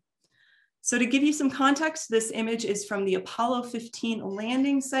moon. So to give you some context, this image is from the Apollo 15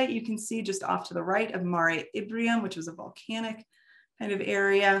 landing site. You can see just off to the right of Mare Imbrium, which was a volcanic kind of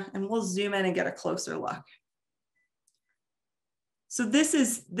area, and we'll zoom in and get a closer look. So this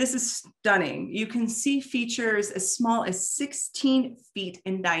is stunning. You can see features as small as 16 feet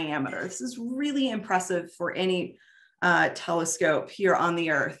in diameter. This is really impressive for any telescope here on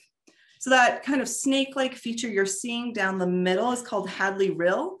the Earth. So that kind of snake-like feature you're seeing down the middle is called Hadley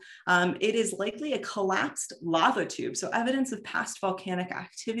Rill. It is likely a collapsed lava tube, so evidence of past volcanic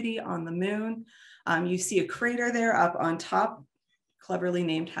activity on the moon. You see a crater there up on top, cleverly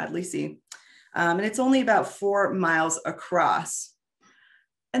named Hadley C. And it's only about 4 miles across.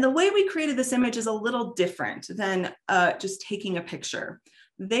 And the way we created this image is a little different than just taking a picture.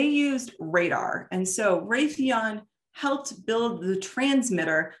 They used radar. And so Raytheon helped build the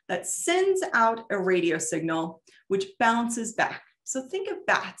transmitter that sends out a radio signal, which bounces back. So think of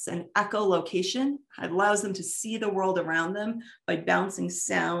bats and echolocation. It allows them to see the world around them by bouncing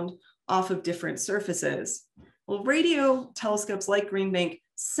sound off of different surfaces. Well, radio telescopes like Green Bank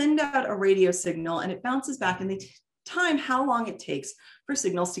send out a radio signal and it bounces back, and they time how long it takes for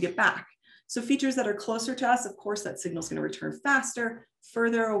signals to get back. So features that are closer to us, of course, that signal is going to return faster.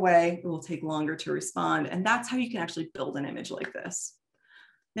 Further away, it will take longer to respond. And that's how you can actually build an image like this.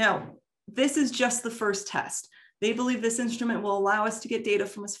 Now, this is just the first test. They believe this instrument will allow us to get data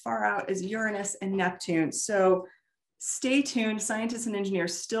from as far out as Uranus and Neptune. So stay tuned. Scientists and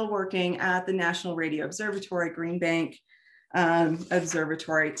engineers still working at the National Radio Observatory, Green Bank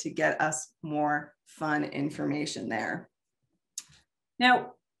Observatory, to get us more fun information there.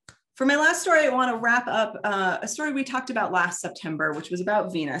 Now, for my last story, I want to wrap up a story we talked about last September, which was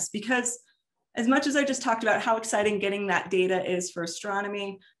about Venus, because as much as I just talked about how exciting getting that data is for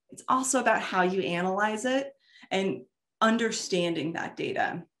astronomy, it's also about how you analyze it and understanding that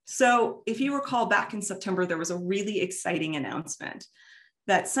data. So if you recall, back in September, there was a really exciting announcement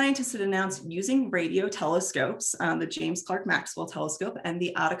that scientists had announced using radio telescopes, the James Clerk Maxwell telescope and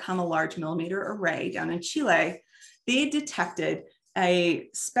the Atacama Large Millimeter Array down in Chile. They detected a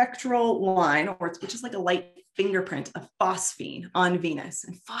spectral line, which is like a light fingerprint of phosphine on Venus.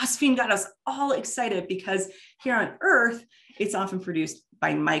 And phosphine got us all excited because here on Earth, it's often produced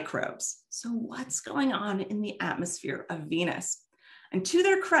by microbes. So what's going on in the atmosphere of Venus? And to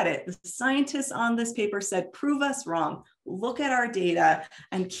their credit, the scientists on this paper said, prove us wrong, look at our data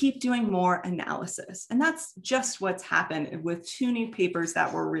and keep doing more analysis. And that's just what's happened with 2 new papers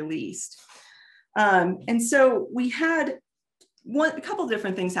that were released. And so we had a couple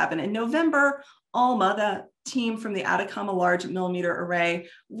different things happen. In November, ALMA, the team from the Atacama Large Millimeter Array,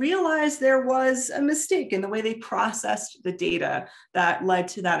 realized there was a mistake in the way they processed the data that led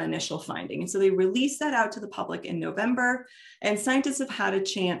to that initial finding. And so they released that out to the public in November, and scientists have had a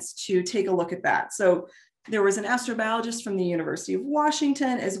chance to take a look at that. So there was an astrobiologist from the University of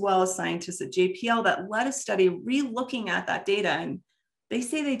Washington, as well as scientists at JPL, that led a study re-looking at that data. And they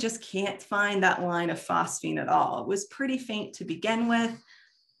say they just can't find that line of phosphine at all. It was pretty faint to begin with.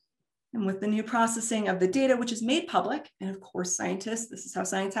 And with the new processing of the data, which is made public, and of course, scientists, this is how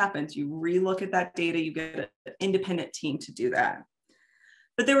science happens. You relook at that data, you get an independent team to do that.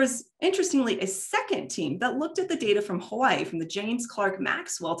 But there was, interestingly, a second team that looked at the data from Hawaii, from the James Clerk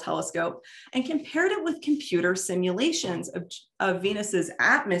Maxwell telescope, and compared it with computer simulations of Venus's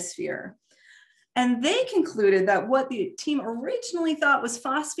atmosphere. And they concluded that what the team originally thought was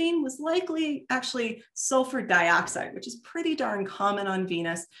phosphine was likely actually sulfur dioxide, which is pretty darn common on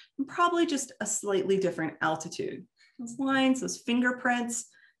Venus, and probably just a slightly different altitude. Those lines, those fingerprints,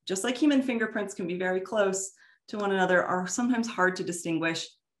 just like human fingerprints can be very close to one another, are sometimes hard to distinguish.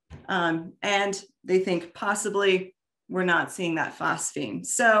 And they think possibly we're not seeing that phosphine.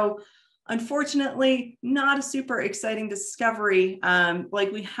 So unfortunately, not a super exciting discovery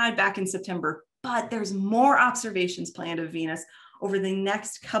like we had back in September, but there's more observations planned of Venus over the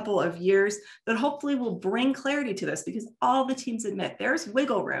next couple of years that hopefully will bring clarity to this, because all the teams admit there's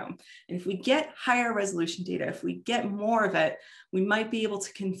wiggle room. And if we get higher resolution data, if we get more of it, we might be able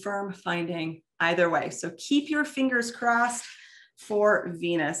to confirm finding either way. So keep your fingers crossed for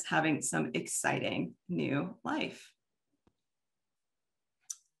Venus having some exciting new life.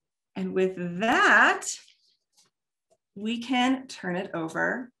 And with that, we can turn it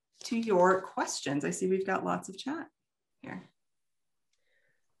over to your questions. I see we've got lots of chat here.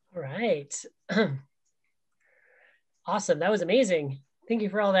 All right. Awesome. That was amazing. Thank you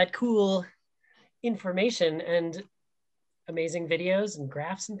for all that cool information and amazing videos and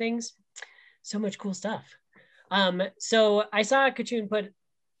graphs and things. So much cool stuff. So I saw Kachun put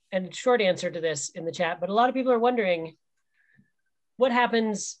a short answer to this in the chat, but a lot of people are wondering what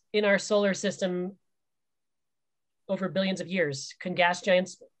happens in our solar system over billions of years. Can gas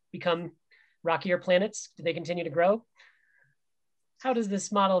giants become rockier planets? Do they continue to grow? How does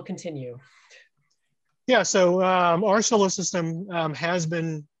this model continue? Yeah, so our solar system has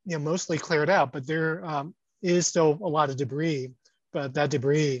been mostly cleared out, but there is still a lot of debris. But that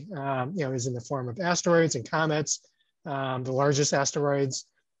debris is in the form of asteroids and comets. The largest asteroids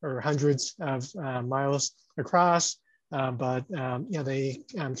are hundreds of miles across, but they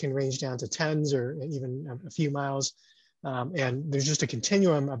can range down to tens or even a few miles. And there's just a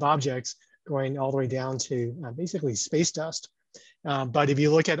continuum of objects going all the way down to basically space dust. But if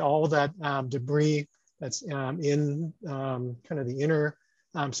you look at all that debris that's in kind of the inner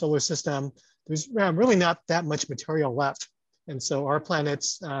solar system, there's really not that much material left. And so our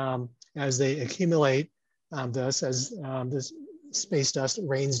planets, as they accumulate as this space dust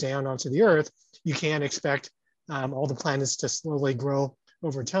rains down onto the Earth, you can expect all the planets to slowly grow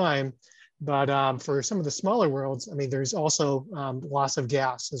over time. But for some of the smaller worlds, I mean, there's also loss of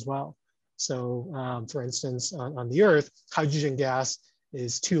gas as well. So for instance, on the Earth, hydrogen gas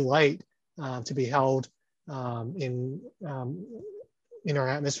is too light to be held in our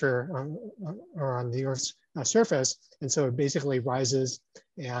atmosphere or on the Earth's surface. And so it basically rises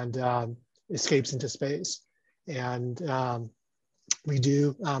and escapes into space. And we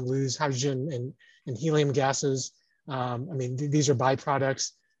do lose hydrogen and helium gases. I mean, these are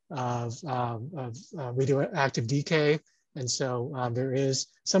byproducts of radioactive decay. And so there is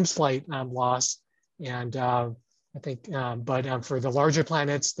some slight loss. And I think, but for the larger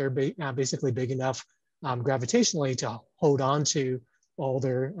planets, they're basically big enough gravitationally to hold on to all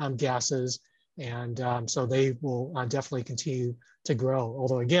their gases. And so they will definitely continue to grow.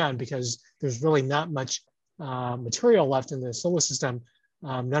 Although again, because there's really not much material left in the solar system,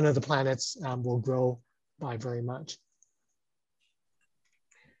 none of the planets will grow by very much.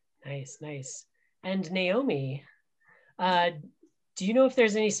 Nice, nice. And Naomi, do you know if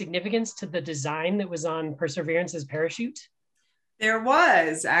there's any significance to the design that was on Perseverance's parachute? There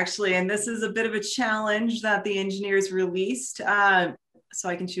was actually, and this is a bit of a challenge that the engineers released. So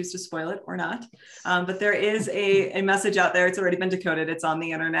I can choose to spoil it or not. But there is a message out there. It's already been decoded. It's on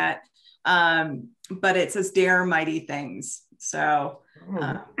the internet. But it says, "Dare mighty things." So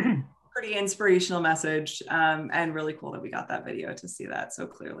pretty inspirational message, and really cool that we got that video to see that so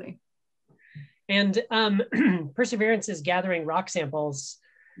clearly. And Perseverance is gathering rock samples,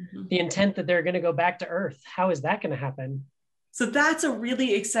 the intent that they're going to go back to Earth. How is that going to happen? So that's a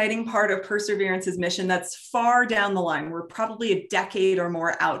really exciting part of Perseverance's mission. That's far down the line. We're probably a decade or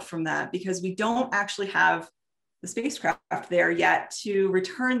more out from that, because we don't actually have the spacecraft there yet to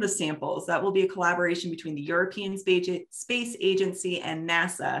return the samples. That will be a collaboration between the European Space Agency and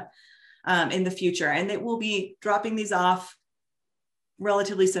NASA in the future. And it will be dropping these off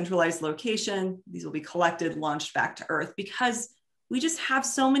relatively centralized location. These will be collected, launched back to Earth, because we just have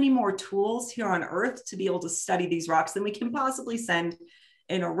so many more tools here on Earth to be able to study these rocks than we can possibly send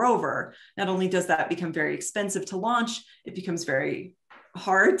in a rover. Not only does that become very expensive to launch, it becomes very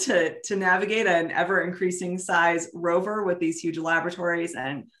hard to navigate an ever increasing size rover with these huge laboratories.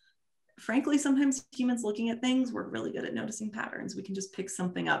 And frankly, sometimes humans looking at things, we're really good at noticing patterns. We can just pick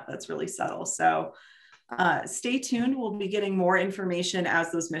something up that's really subtle. So stay tuned. We'll be getting more information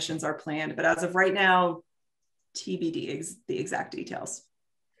as those missions are planned. But as of right now, TBD, the exact details.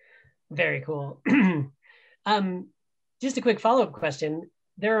 Very cool. Just a quick follow-up question.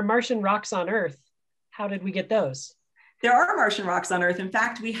 There are Martian rocks on Earth. How did we get those? There are Martian rocks on Earth. In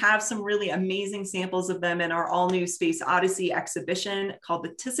fact, we have some really amazing samples of them in our all-new Space Odyssey exhibition called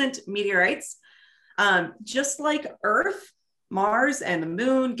the Tissot Meteorites. Just like Earth, Mars and the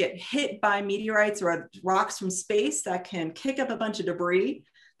Moon get hit by meteorites or rocks from space that can kick up a bunch of debris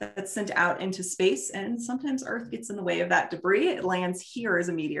that's sent out into space. And sometimes Earth gets in the way of that debris. It lands here as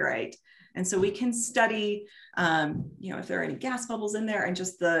a meteorite. And so we can study, if there are any gas bubbles in there and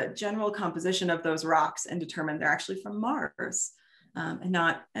just the general composition of those rocks and determine they're actually from Mars and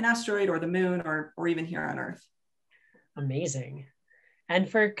not an asteroid or the Moon or even here on Earth. Amazing. And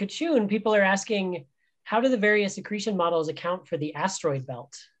for Kachun, people are asking, how do the various accretion models account for the asteroid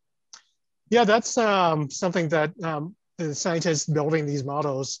belt? Yeah, that's something that the scientists building these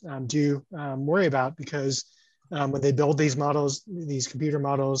models do worry about, because when they build these models, these computer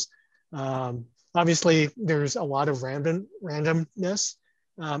models, obviously there's a lot of randomness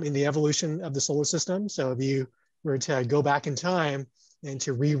in the evolution of the solar system. So if you were to go back in time and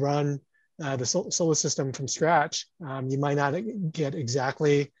to rerun the solar system from scratch, you might not get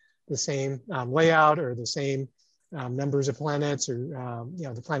exactly the same layout or the same numbers of planets, or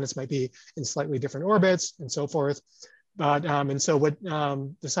the planets might be in slightly different orbits and so forth. But and so what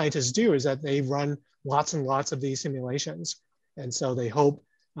the scientists do is that they run lots and lots of these simulations, and so they hope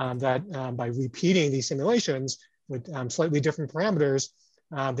that by repeating these simulations with slightly different parameters,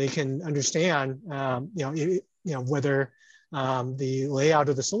 they can understand whether the layout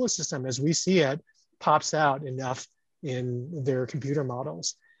of the solar system as we see it pops out enough in their computer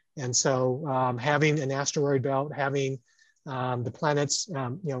models. And so having an asteroid belt, having the planets,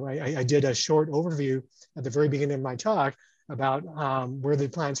 I did a short overview at the very beginning of my talk about where the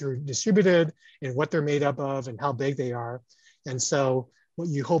planets are distributed and what they're made up of and how big they are. And so what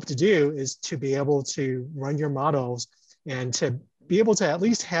you hope to do is to be able to run your models and to be able to at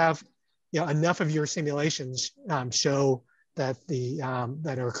least have enough of your simulations show that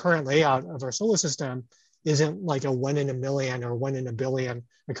that our current layout of our solar system isn't like a 1 in a million or 1 in a billion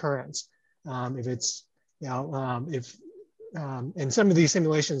occurrence. If it's, and some of these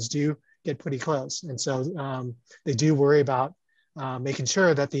simulations do get pretty close. And so they do worry about making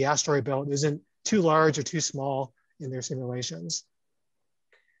sure that the asteroid belt isn't too large or too small in their simulations.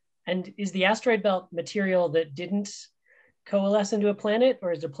 And is the asteroid belt material that didn't coalesce into a planet,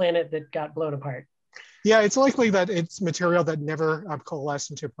 or is it a planet that got blown apart? Yeah, it's likely that it's material that never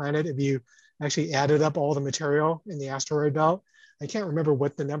coalesced into a planet. If you actually added up all the material in the asteroid belt, I can't remember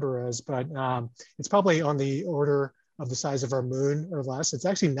what the number is, but it's probably on the order of the size of our moon or less. It's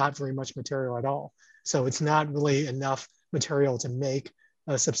actually not very much material at all. So it's not really enough material to make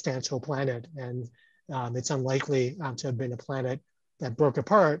a substantial planet. And it's unlikely to have been a planet that broke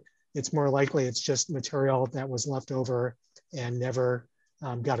apart. It's more likely it's just material that was left over and never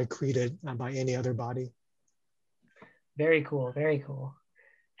got accreted by any other body. Very cool, very cool.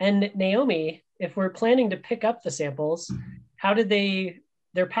 And Naomi, if we're planning to pick up the samples, how did they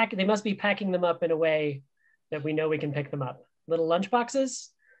must be packing them up in a way that we know we can pick them up. Little lunch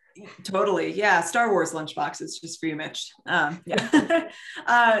boxes? Totally, yeah. Star Wars lunch boxes, just for you, Mitch. So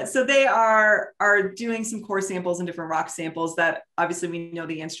they are doing some core samples and different rock samples that obviously we know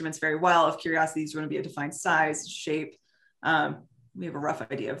the instruments very well. If Curiosity is going to be a defined size, shape, we have a rough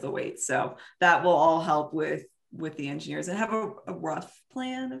idea of the weight. So that will all help with the engineers and have a rough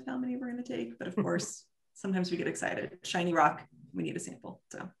plan of how many we're going to take. But of course, sometimes we get excited. Shiny rock, we need a sample.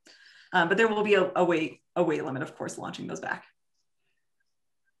 So, but there will be a weight limit, of course, launching those back.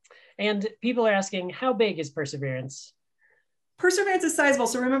 And people are asking, how big is Perseverance? Perseverance is sizable.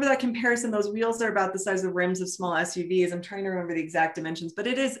 So remember that comparison, those wheels are about the size of the rims of small SUVs. I'm trying to remember the exact dimensions, but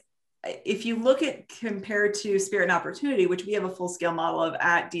it is, if you look at compared to Spirit and Opportunity, which we have a full scale model of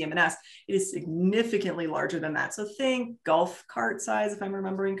at DMNS, it is significantly larger than that. So think golf cart size, if I'm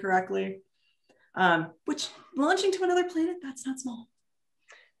remembering correctly, which launching to another planet, that's not small.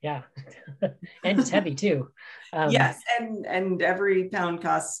 Yeah, and it's heavy too. Yes, and every pound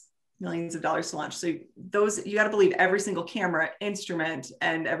costs millions of dollars to launch. So those, you got to believe every single camera, instrument,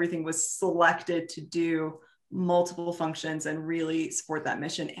 and everything was selected to do multiple functions and really support that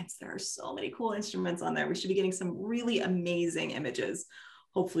mission. And there are so many cool instruments on there. We should be getting some really amazing images,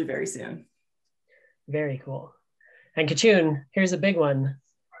 hopefully very soon. Very cool. And Kachun, here's a big one.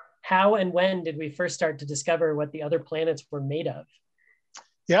 How and when did we first start to discover what the other planets were made of?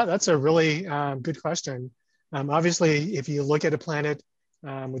 Yeah, that's a really good question. Obviously, if you look at a planet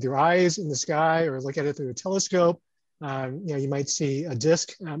with your eyes in the sky or look at it through a telescope, you might see a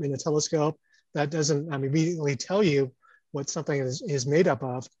disk in a telescope. That doesn't immediately tell you what something is made up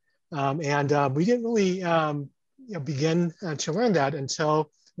of. We didn't really begin to learn that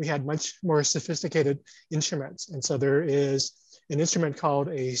until we had much more sophisticated instruments. And so there is an instrument called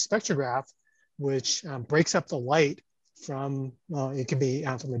a spectrograph, which breaks up the light from, it could be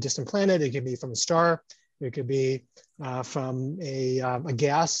from a distant planet, it could be from a star, it could be from a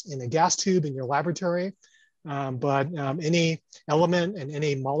gas in a gas tube in your laboratory. But any element and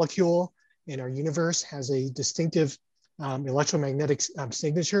any molecule in our universe has a distinctive electromagnetic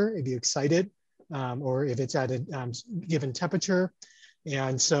signature if you excite it, or if it's at a given temperature.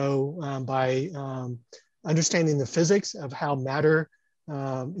 And so by understanding the physics of how matter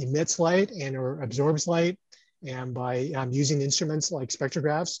emits light and or absorbs light, and by using instruments like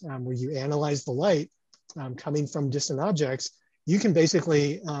spectrographs where you analyze the light coming from distant objects, you can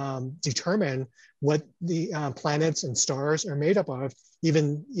basically determine what the planets and stars are made up of,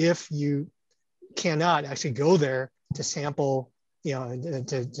 even if you cannot actually go there to sample,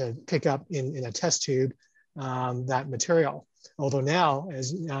 to pick up in a test tube that material. Although now,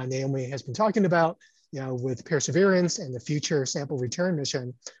 as Naomi has been talking about, with Perseverance and the future sample return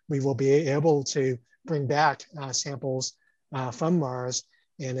mission, we will be able to bring back samples from Mars.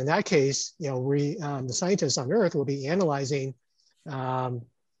 And in that case, the scientists on Earth will be analyzing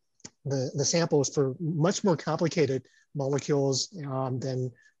the samples for much more complicated molecules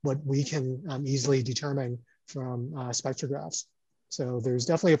than what we can easily determine from spectrographs. So there's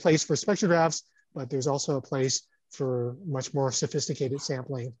definitely a place for spectrographs, but there's also a place for much more sophisticated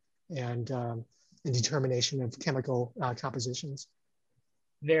sampling and determination of chemical compositions.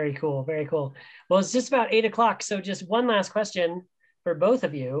 Very cool, very cool. Well, it's just about 8 o'clock, so just one last question for both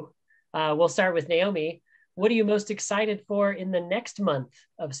of you. We'll start with Naomi. What are you most excited for in the next month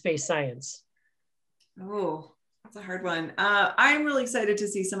of space science? Oh, that's a hard one. I'm really excited to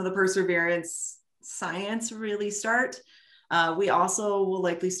see some of the Perseverance science really start. We also will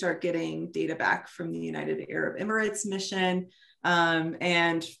likely start getting data back from the United Arab Emirates mission.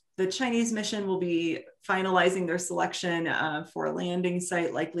 And the Chinese mission will be finalizing their selection for a landing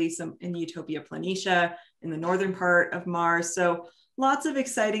site, likely some in Utopia Planitia in the northern part of Mars. So lots of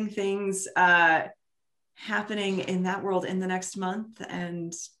exciting things happening in that world in the next month,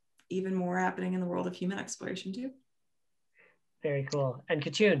 and even more happening in the world of human exploration too. Very cool. And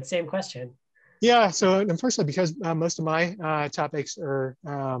Kachun, same question. Yeah, so unfortunately, because most of my topics are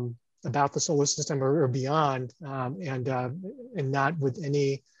about the solar system or beyond, and not with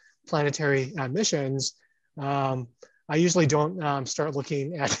any planetary missions, I usually don't start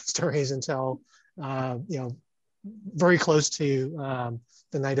looking at stories until very close to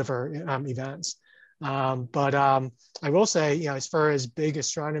the night of our events. But I will say, as far as big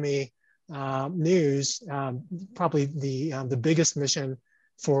astronomy news, probably the biggest mission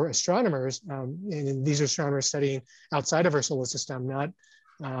for astronomers, and these are astronomers studying outside of our solar system,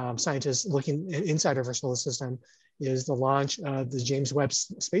 not scientists looking inside of our solar system, is the launch of the James Webb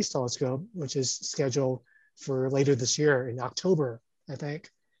Space Telescope, which is scheduled for later this year in October, I think.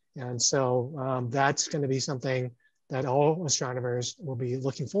 And so that's going to be something that all astronomers will be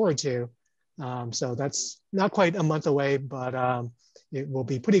looking forward to. So that's not quite a month away, but it will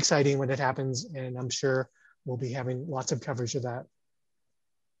be pretty exciting when it happens. And I'm sure we'll be having lots of coverage of that.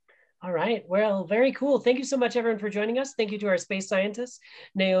 All right, well, very cool. Thank you so much, everyone, for joining us. Thank you to our space scientists,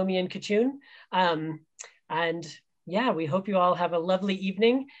 Naomi and Kachun. And yeah, we hope you all have a lovely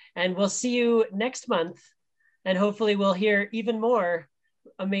evening, and we'll see you next month. And hopefully we'll hear even more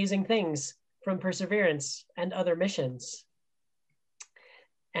amazing things from Perseverance and other missions.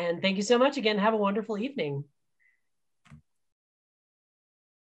 And thank you so much again. Have a wonderful evening.